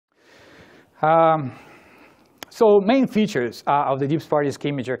So main features of the DeepSpar Disk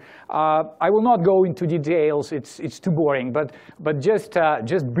Imager. I will not go into details, it's too boring, but just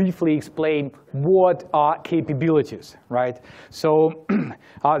briefly explain what are capabilities, right? So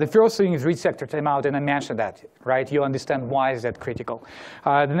the first thing is read sector timeout, and I mentioned that, right? You understand why is that critical.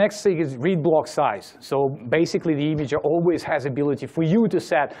 The next thing is read block size. So basically the imager always has ability for you to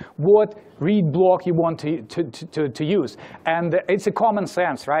set what read block you want to use. And it's a common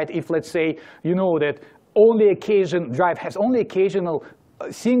sense, right? If let's say you know that drive has only occasional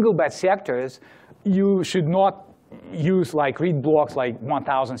single byte sectors, you should not use like read blocks like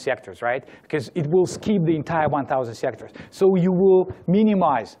 1,000 sectors, right? Because it will skip the entire 1,000 sectors. So you will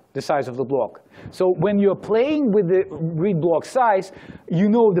minimize the size of the block. So when you're playing with the read block size, you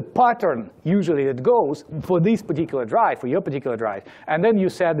know the pattern usually that goes for this particular drive, for your particular drive, and then you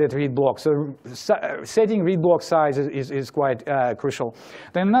set that read block. So setting read block size is quite crucial.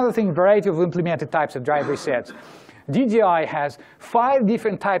 Then another thing, variety of implemented types of drive resets. DDI has 5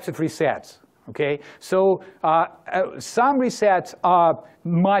 different types of resets. Okay, so some resets are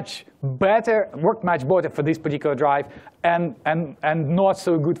much better, work much better for this particular drive, and not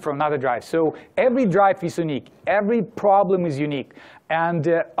so good for another drive. So every drive is unique, every problem is unique, and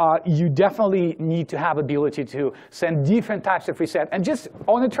you definitely need to have ability to send different types of reset, and just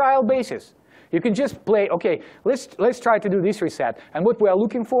on a trial basis. You can just play, okay, let's try to do this reset. And what we are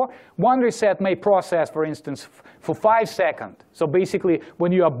looking for, one reset may process, for instance, for 5 seconds. So basically,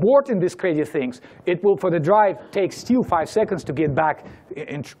 when you are aborting these crazy things, it will, for the drive, take still 5 seconds to get back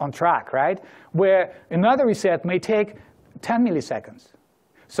on track, right? Where another reset may take 10 milliseconds.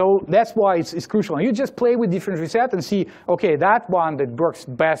 So that's why it's crucial. And you just play with different resets and see, okay, that one that works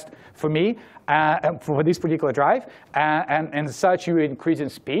best for me, for this particular drive, and such you increase in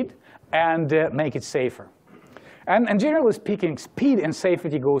speed and make it safer. And generally speaking, speed and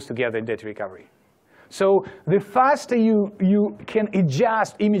safety goes together in data recovery. So the faster you can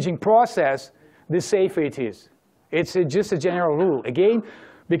adjust imaging process, the safer it is. It's just a general rule. Again,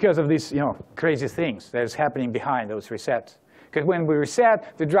 because of these crazy things that is happening behind those resets. Because when we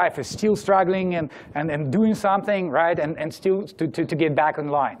reset, the drive is still struggling and doing something, right, and still to get back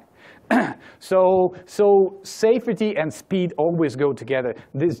online. So safety and speed always go together.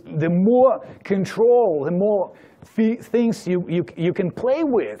 The more control, the more things you can play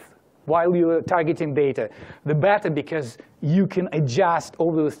with while you're targeting data, the better, because you can adjust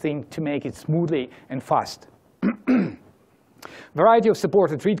all those things to make it smoothly and fast. Variety of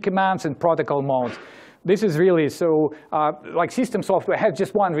supported read commands and protocol modes. This is really so, like system software has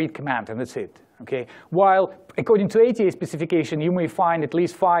just one read command and that's it. Okay? While according to ATA specification, you may find at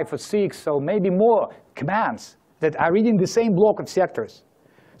least 5 or 6 or maybe more commands that are reading the same block of sectors.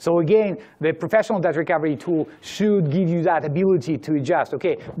 So again, the professional data recovery tool should give you that ability to adjust.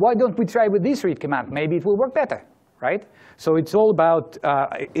 Okay, why don't we try with this read command? Maybe it will work better, right? So it's all about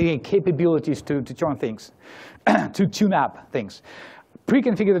capabilities to turn things, to tune up things.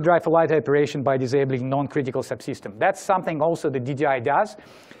 Pre-configure the drive for light operation by disabling non-critical subsystem. That's something also the DDI does.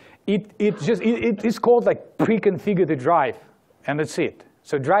 It's called like pre-configure the drive, and that's it.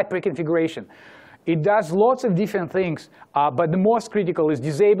 So drive pre-configuration. It does lots of different things, but the most critical is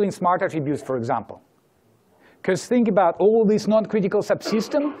disabling smart attributes, for example. Because think about all these non-critical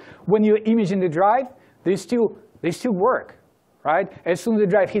subsystems, when you're imaging the drive, they still work, right? As soon as the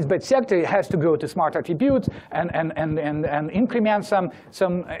drive hits bad sector, it has to go to smart attributes and increment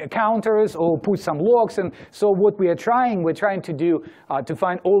some counters or put some logs. And so what we're trying to do to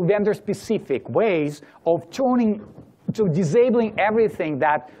find all vendor-specific ways of disabling everything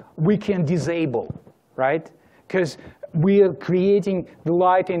that we can disable, right? Because we are creating the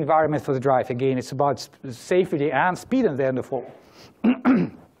light environment for the drive. Again, it's about safety and speed at the end of all.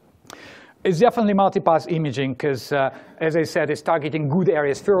 It's definitely multipass imaging because, as I said, it's targeting good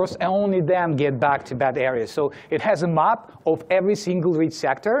areas first and only then get back to bad areas. So it has a map of every single read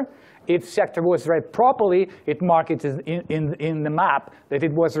sector. If sector was read properly, it marks it in the map that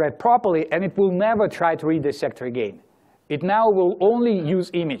it was read properly, and it will never try to read the sector again. It now will only use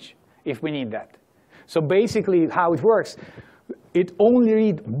image if we need that. So basically how it works, it only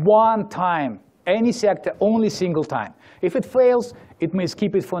reads one time, any sector, only single time. If it fails, it may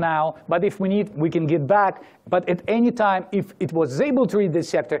skip it for now, but if we need, we can get back. But at any time, if it was able to read this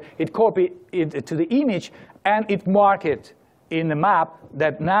sector, it copied it to the image, and it marked it in the map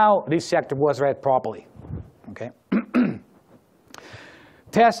that now this sector was read properly. Okay.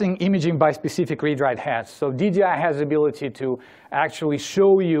 Testing imaging by specific read-write heads. So DDI has the ability to actually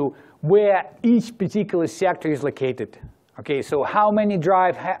show you where each particular sector is located Okay, so how many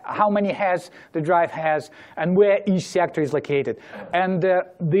heads the drive has, and where each sector is located. And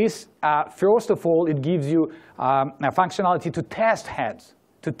this, first of all, it gives you a functionality to test heads,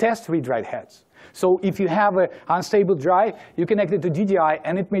 to test read-write heads. So if you have an unstable drive, you connect it to DDI,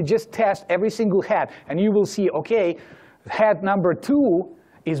 and it may just test every single head. And you will see, OK, head number 2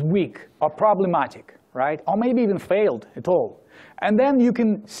 is weak or problematic, right? Or maybe even failed at all. And then you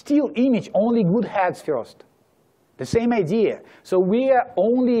can still image only good heads first. The same idea. So we are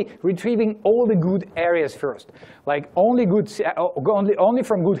only retrieving all the good areas first, like only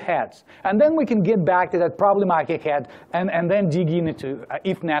from good heads. And then we can get back to that problematic head and then dig into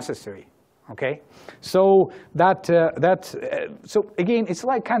if necessary. Okay, so so again, it's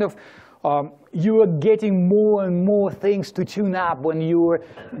like kind of you are getting more and more things to tune up when you are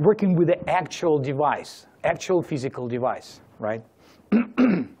working with the actual device, actual physical device, right?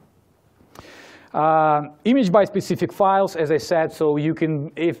 Image by specific files, as I said, so you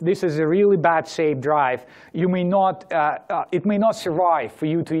can, if this is a really bad shaped drive, you may not, it may not survive for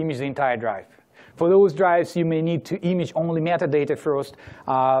you to image the entire drive. For those drives, you may need to image only metadata first,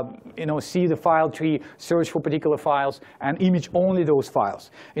 see the file tree, search for particular files, and image only those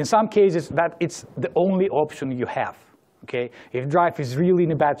files. In some cases, that it's the only option you have. Okay? If drive is really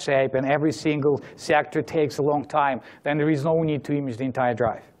in a bad shape and every single sector takes a long time, then there is no need to image the entire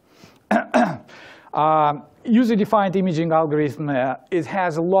drive. User-defined imaging algorithm, it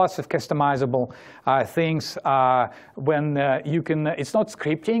has lots of customizable things when you can, it's not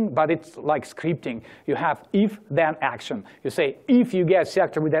scripting, but it's like scripting. You have if-then action. You say, if you get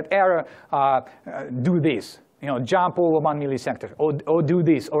sector with that error, do this. Jump over 1 millisector, or do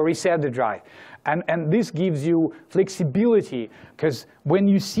this, or reset the drive. And this gives you flexibility, because when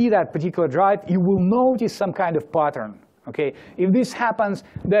you see that particular drive, you will notice some kind of pattern. Okay, if this happens,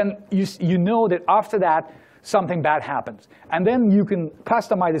 then you know that after that, something bad happens. And then you can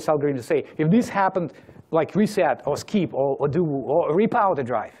customize this algorithm to say, if this happened, like reset or skip or repower the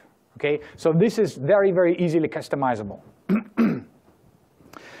drive. Okay, so this is very, very easily customizable.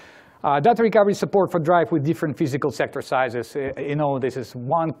 Data recovery support for drive with different physical sector sizes. This is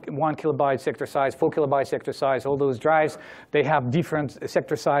 1 kilobyte sector size, 4 kilobyte sector size. All those drives, they have different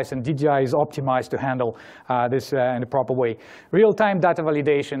sector size, and DDI is optimized to handle this in a proper way. Real-time data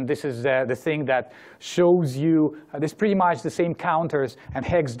validation, this is the thing that shows you, this is pretty much the same counters and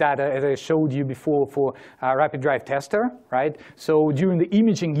hex data as I showed you before for Rapid Drive Tester, right? So during the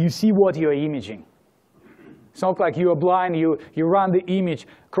imaging, you see what you're imaging. It's not like you are blind, you run the image,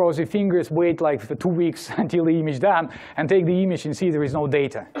 cross your fingers, wait like for 2 weeks until the image is done, and take the image and see there is no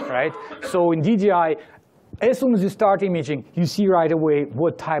data, right? So in DDI, as soon as you start imaging, you see right away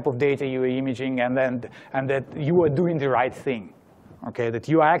what type of data you are imaging, and that you are doing the right thing, okay? That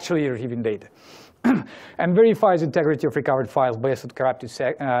you are actually retrieving data. And verifies integrity of recovered files based on corrupted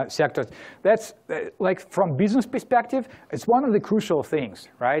sectors. That's, like, from business perspective, it's one of the crucial things,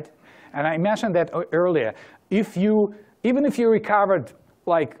 right? And I mentioned that earlier. Even if you recovered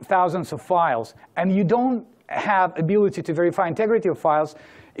like thousands of files and you don't have ability to verify integrity of files,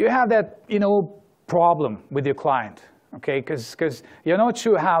 you have that problem with your client, okay? Because you're not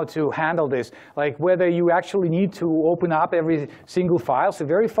sure how to handle this, like whether you actually need to open up every single file to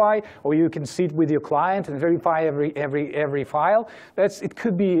verify, or you can sit with your client and verify every file. It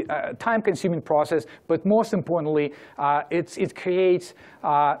could be a time-consuming process, but most importantly, it creates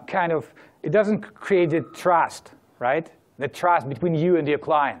it doesn't create the trust, right? The trust between you and your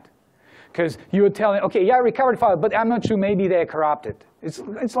client. Because you're telling, okay, yeah, I recovered file, but I'm not sure, maybe they're corrupted. It's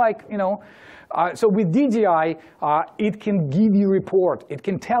like, so with DDI, it can give you a report. It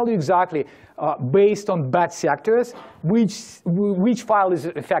can tell you exactly, based on bad sectors, which file is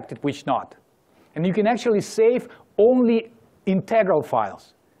affected, which not. And you can actually save only integral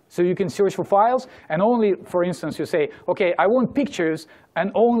files. So you can search for files, and only, for instance, you say, OK, I want pictures, and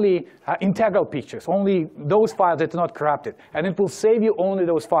only integral pictures, only those files that are not corrupted. And it will save you only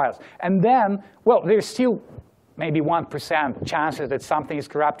those files. And then, well, there's still maybe 1% chances that something is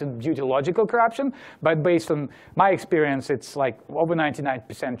corrupted due to logical corruption. But based on my experience, it's like over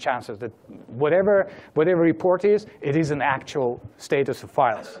 99% chances that whatever report is, it is an actual status of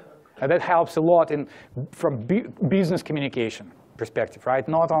files. And that helps a lot from business communication perspective, right?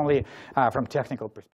 Not only from technical perspective.